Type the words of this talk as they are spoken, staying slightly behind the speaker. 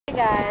Hey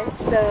guys,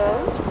 so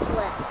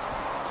what?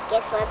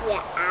 Guess what we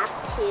are up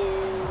to?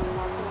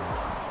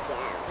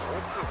 Yeah,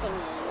 what's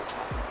happening?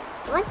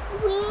 What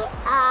we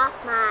are,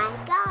 my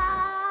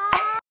God!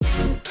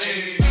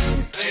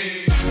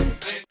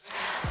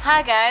 hi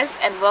guys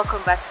and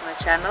welcome back to my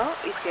channel.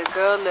 It's your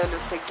girl Lolo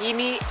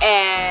Sagini,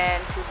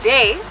 and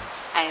today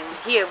I am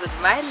here with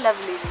my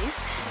lovely niece.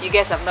 You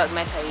guys have not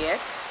met her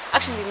yet.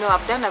 Actually no,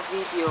 I've done a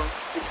video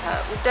with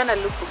her. We've done a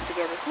lookbook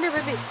together. See me,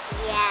 baby?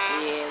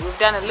 Yeah. We've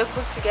done a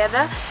lookbook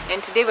together,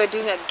 and today we're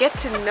doing a get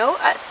to know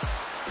us.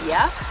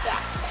 Yeah?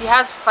 She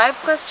has 5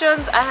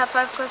 questions, I have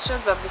 5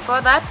 questions, but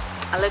before that,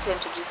 I'll let her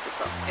introduce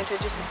herself.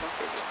 Introduce yourself,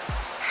 baby.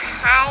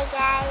 Hi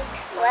guys,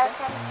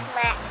 welcome to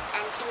my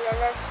Auntie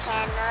Lolo's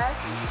channel,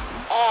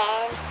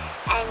 and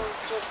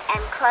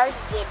I'm called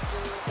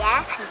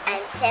Jedidah.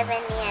 I'm 7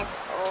 years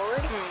old,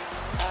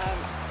 and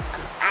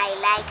I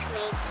like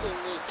making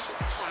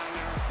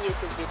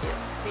YouTube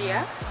videos.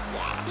 Yeah?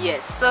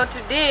 Yes. So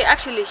today,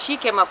 actually, she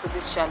came up with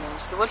this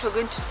challenge. So what we're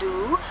going to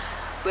do,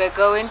 we're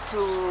going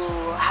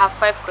to have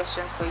 5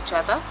 questions for each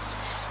other.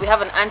 We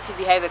have an auntie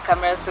behind the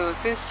camera, so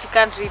since she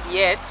can't read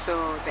yet,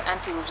 so the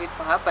auntie will read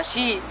for her, but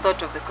she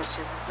thought of the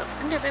questions herself.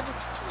 Cindy, baby?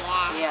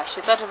 Yeah, she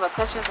thought of her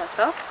questions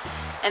herself.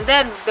 And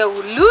then the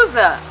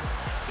loser,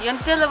 you want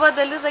to tell her what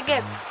the loser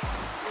gets?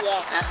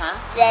 Yeah.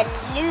 The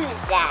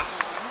loser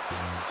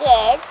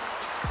gets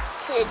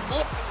to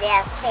dip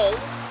their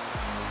face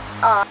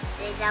or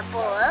there's a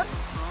bowl.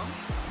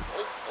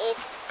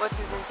 What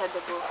is inside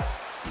the bowl?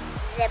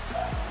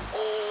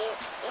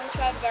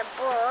 Inside the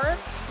bowl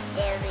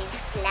there is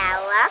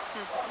flour,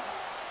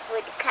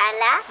 food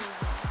color,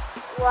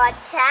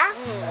 water,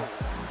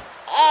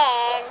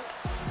 and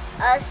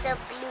also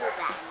blue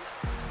band.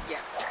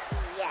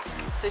 Yeah.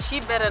 So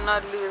she better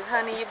not lose,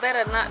 honey. You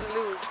better not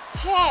lose.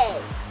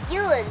 Hey,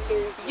 you will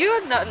lose.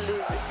 You're not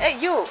losing. Hey,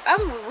 yo,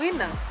 I'm the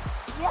winner.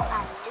 You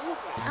are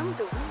loser. I'm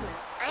the winner.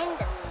 I'm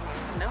the winner.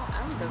 No,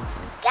 I'm the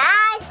winner.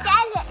 Guys,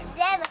 tell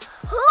them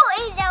who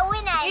is the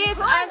winner. It's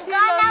who's Auntie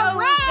gonna Lolo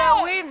win? who's the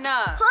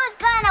winner. Who's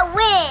gonna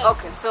win?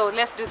 Okay, so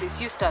let's do this.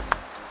 You start.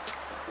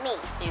 Me.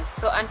 Yes,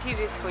 so Auntie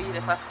reads for you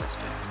the first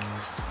question.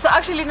 So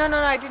actually, no,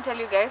 I didn't tell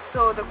you guys.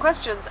 So the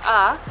questions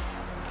are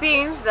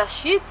things that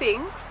she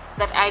thinks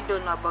that I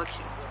don't know about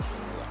you.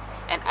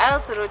 And I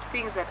also wrote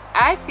things that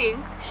I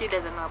think she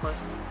doesn't know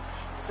about you.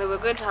 So we're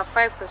going to have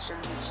 5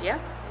 questions each, yeah?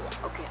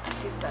 Okay,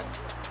 Auntie start.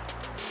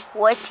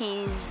 What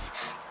is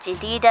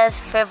Jedidah's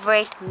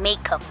favorite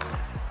makeup?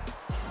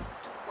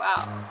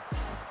 Wow.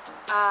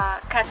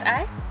 Cat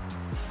eye?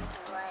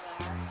 What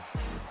else?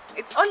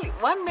 It's only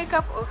one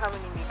makeup, or how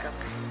many makeup?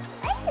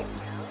 I don't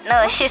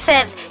know. No, she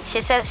said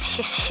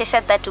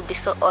that would be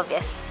so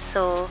obvious.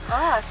 So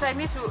So I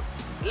need to,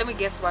 let me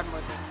guess one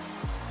more thing.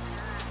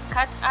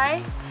 Cat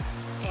eye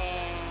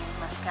and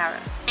mascara.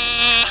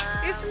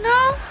 It's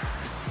no?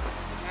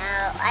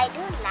 No, I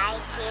don't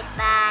like it,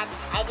 but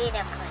I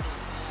didn't put it.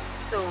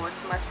 So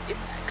it's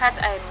cat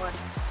eye and what?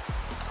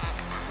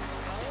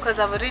 Because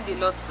I've already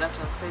lost that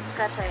one. So it's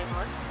cat eye and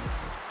what?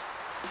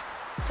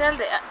 Tell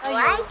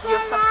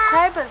your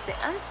subscribers the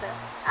answer.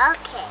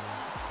 Okay.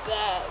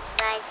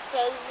 My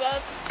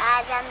favorite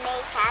other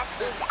makeup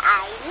is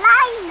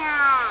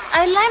eyeliner.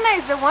 Eyeliner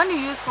is the one you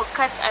use for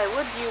cat eye.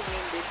 What do you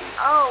mean, baby?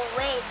 Oh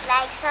wait,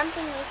 like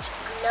something which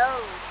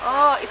glows.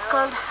 Oh, it's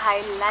called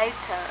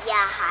highlighter.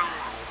 Yeah,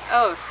 highlighter.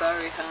 Oh,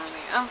 sorry,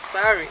 honey. I'm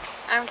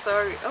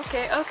sorry.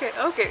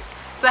 Okay.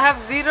 So I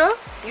have 0.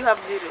 You have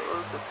 0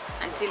 also.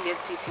 Until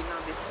let's see if you know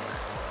this one.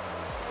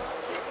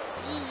 Let's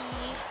see.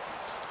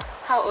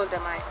 How old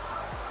am I?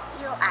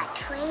 You are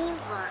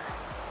 21.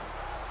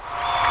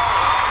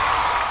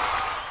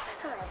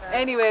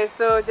 Anyway,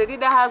 so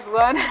Jedidah has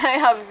 1. I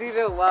have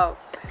 0. Wow.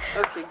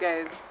 Okay,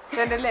 guys.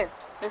 Turn the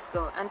left. Let's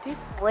go. Auntie?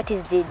 What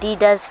is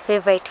Jedidah's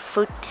favorite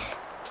fruit?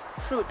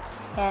 Fruit.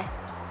 Yeah.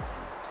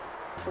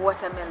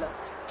 Watermelon.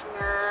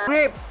 No.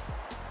 Grapes.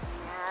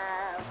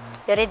 No.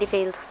 You already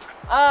failed.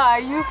 Are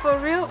you for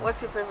real?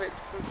 What's your favorite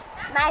fruit?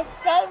 My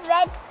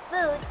favorite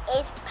fruit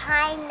is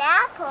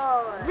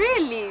pineapple.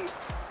 Really?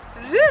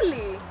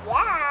 Really?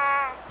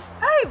 Yeah.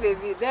 Hi,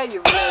 baby. There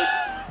you've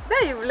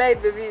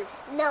lied. Baby.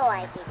 No,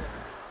 I didn't.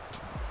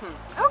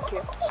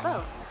 Okay.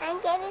 Oh. I'm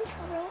getting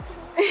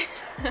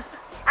sleepy.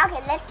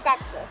 Okay, let's start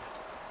this.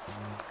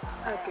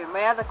 Okay,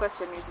 my other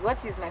question is,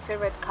 what is my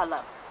favorite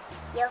color?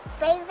 Your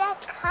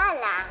favorite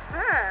color?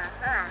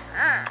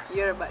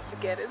 You're about to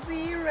get a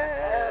 0.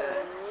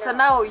 No. So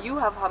now you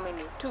have how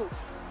many? 2.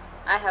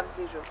 I have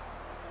 0.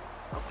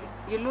 Okay.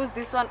 You lose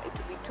this one, it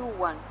will be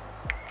 2-1.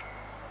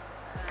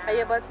 Are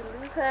you about to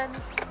lose, honey?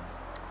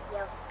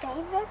 Your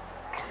favorite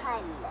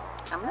color?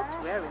 I'm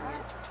not wearing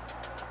it.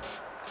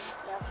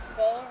 Your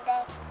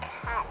favorite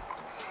color?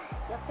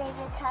 Your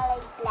favorite color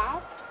is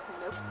black?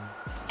 Nope.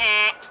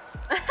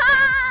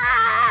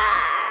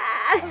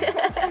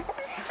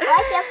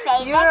 What's your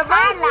favorite You're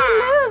about color? to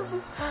lose.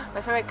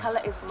 My favorite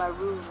color is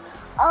maroon.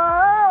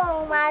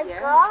 Oh my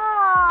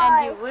god. And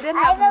you wouldn't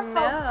have known.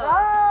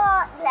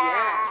 Forgot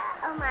that.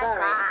 Oh my Sorry.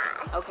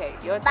 god. Okay,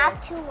 your turn.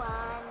 Back to 1.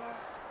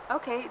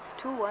 Okay, it's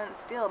 2-1.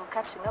 Still, I'm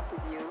catching up with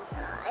you.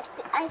 It's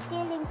I'm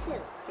stealing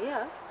too.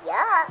 Yeah.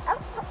 Yeah.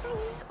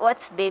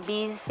 What's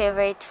baby's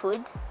favorite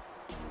food?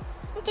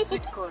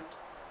 Sweet corn.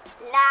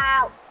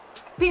 No.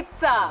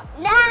 Pizza.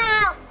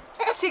 No.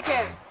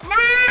 Chicken. No.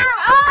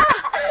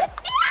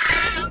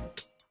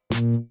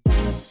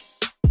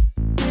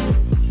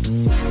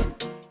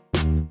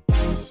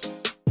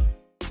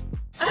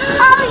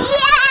 Oh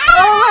yeah.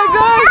 Oh my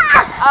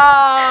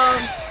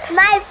gosh.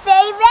 My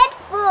favorite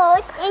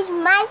food is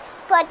mashed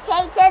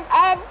potatoes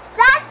and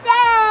sausage.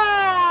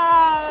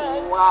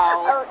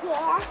 Wow.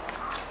 Okay.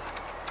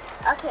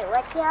 Okay,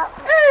 what's your...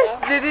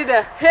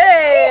 Jedidah,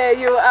 hey,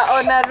 you are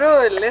on a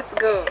roll. Let's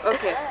go.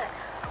 Okay.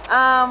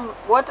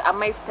 What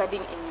am I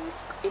studying in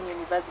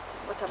university?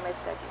 What am I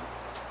studying?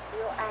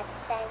 You are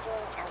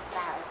studying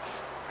about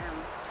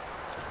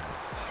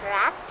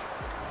trucks.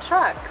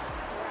 Trucks.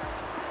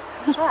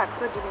 Tracks.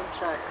 What do you mean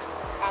tracks?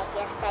 Like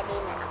you're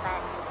studying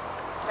about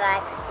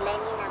trucks,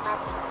 learning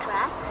about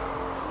trucks.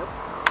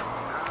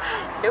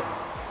 Nope.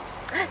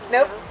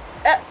 Nope.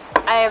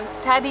 I am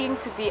studying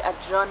to be a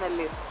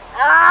journalist.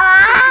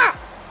 Ah!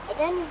 I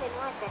don't even know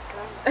what that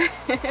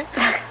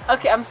one.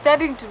 Okay, I'm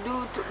studying to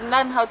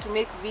learn how to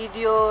make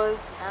videos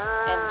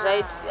and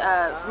write,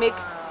 make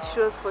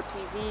shows for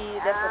TV.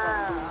 That's what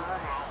I'm doing.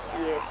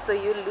 Alright. Yes. So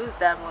you lose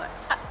that one.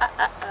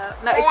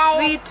 Now But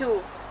it's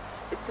 3-2.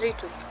 It's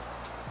 3-2.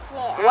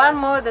 Yeah, One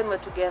more, then we're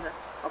together.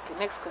 Okay.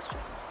 Next question.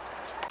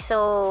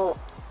 So,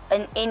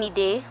 on any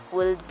day,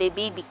 will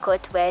baby be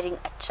caught wearing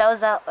a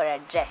trouser or a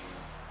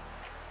dress?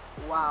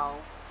 Wow.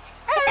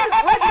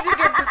 Where did you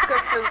get these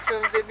questions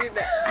from,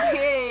 Jedidah?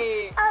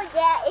 Hey. Oh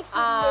yeah, it's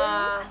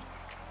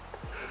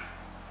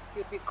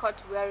You'll be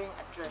caught wearing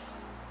a dress.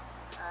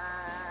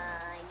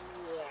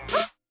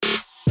 yeah.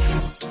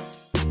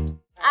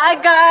 I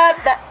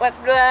got that one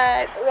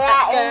right. We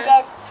are in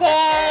the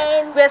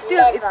same We're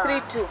still, level.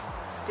 it's 3-2.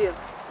 Still,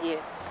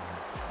 yeah.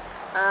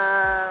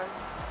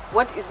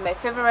 What is my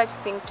favorite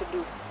thing to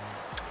do?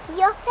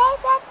 Your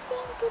favorite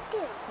thing to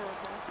do?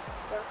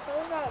 Your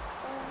favorite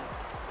thing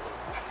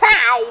I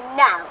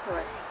know.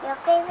 What? Your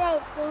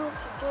favorite thing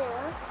to do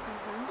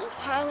is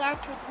hang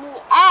out with me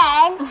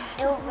and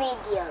do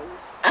videos.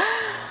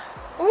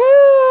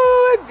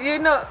 Ooh, do you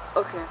know?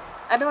 Okay,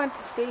 I don't want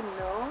to say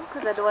no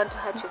because I don't want to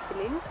hurt your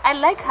feelings. I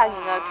like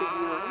hanging out with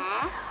you,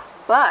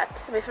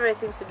 but my favorite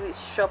things to do is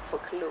shop for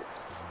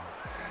clothes.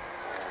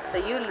 So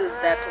you lose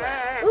that one.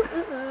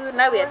 Ooh.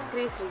 Now we're at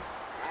 3-3.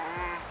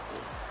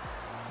 Yes.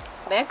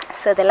 Next.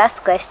 So, the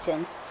last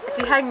question.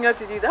 To hanging out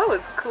with you, that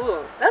was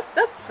cool. That's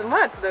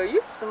smart though.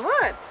 You're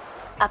smart.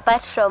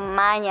 Apart from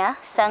Manya,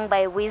 sung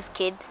by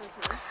Wizkid,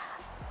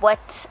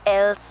 what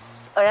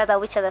else, or rather,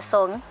 which other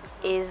song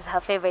is her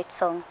favorite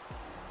song?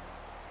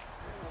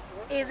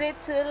 Is it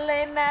too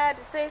late now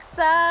to say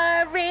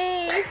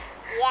sorry?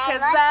 Yeah, 'Cause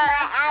what's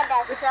my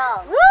other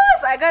song?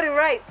 Woo! I got it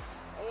right.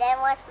 And then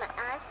what's my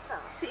other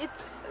song? See,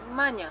 it's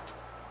Manya.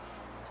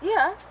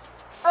 Yeah.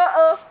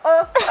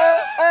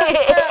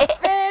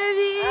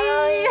 Baby.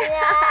 Oh,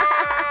 yeah.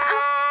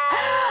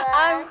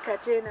 I'm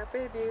catching up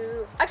with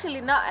you.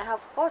 Actually, now I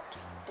have 4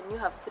 and you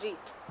have 3.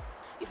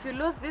 If you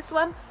lose this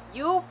one,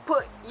 you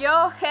put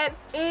your head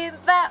in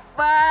the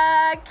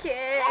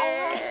bucket.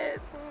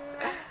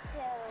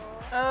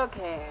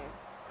 Okay.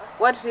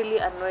 What really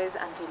annoys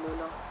Auntie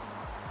Lolo?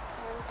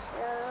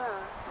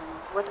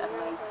 What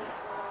annoys you?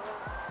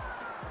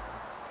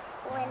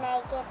 When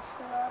I get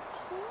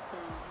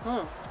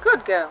naughty.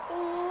 Good girl.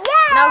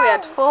 Yeah. Now we're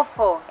at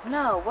 4-4.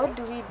 Now, what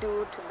do we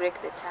do to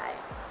break the tie?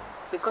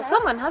 Because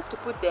someone has to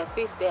put their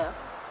face there.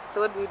 So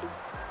what do we do?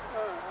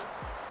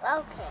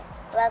 Okay.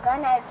 We're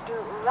gonna do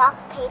rock,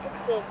 paper,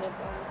 scissors and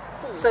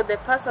see. So the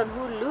person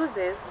who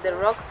loses the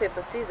rock,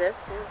 paper, scissors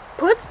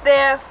puts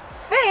their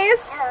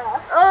face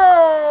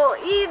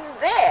in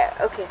there.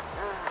 Okay.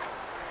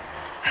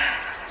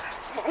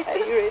 Are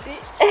you ready?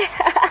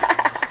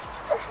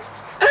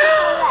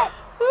 Alright.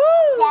 Woo.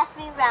 There are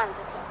 3 rounds,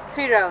 okay?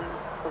 3 rounds.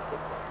 Okay.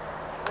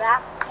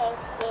 Rock, paper,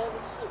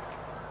 scissors, shoot.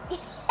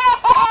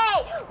 Hey!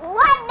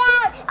 1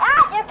 down!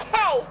 Ah,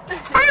 okay!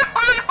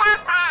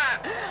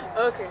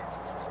 Okay.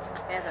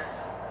 Heather.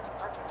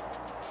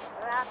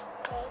 Rock,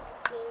 paper,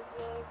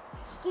 scissors,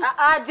 shoot.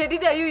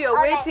 Jedidah, you're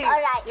Alright, waiting.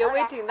 alright, You're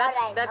alright, waiting. That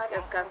alright, is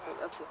alright. cancelled.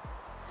 Okay.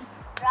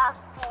 Rock,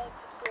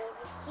 paper,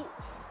 scissors, shoot.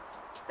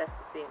 That's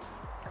the same.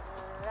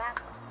 Rock,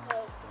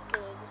 paper,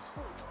 scissors,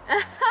 shoot.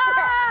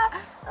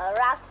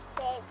 Rock,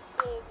 paper,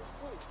 scissors,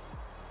 shoot.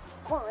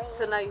 Boing.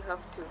 So now you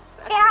have 2.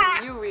 So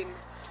actually you win.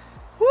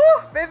 Woo,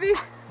 baby.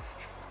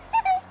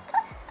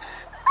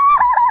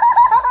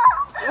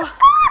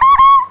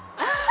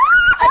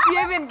 Are you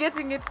even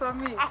getting it for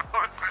me? Look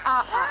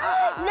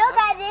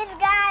at this,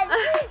 guys.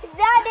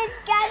 So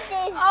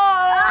disgusting.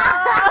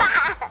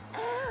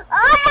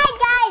 Alright,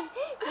 guys.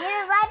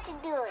 Here's what to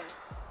do.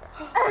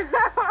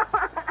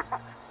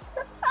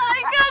 I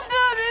can't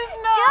do this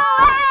now.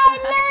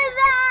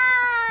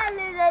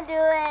 Loser,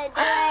 do it.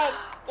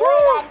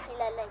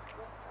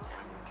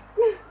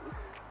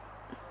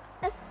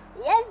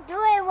 Yes, do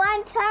it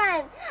 1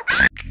 time.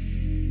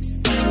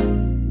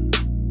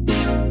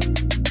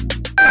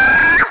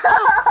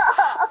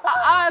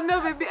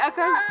 no, baby, I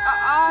can't.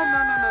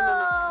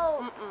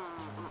 No.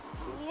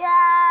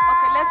 Yeah.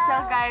 Okay, let's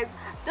tell guys.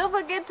 Don't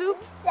forget to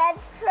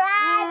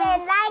subscribe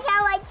and like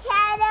our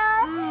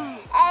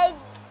channel and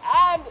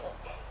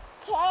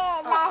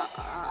tell her.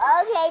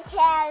 Okay,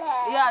 tell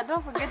her. Yeah,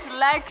 don't forget to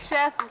like,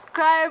 share,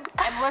 subscribe,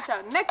 and watch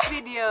our next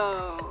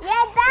video.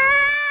 Yeah, bye.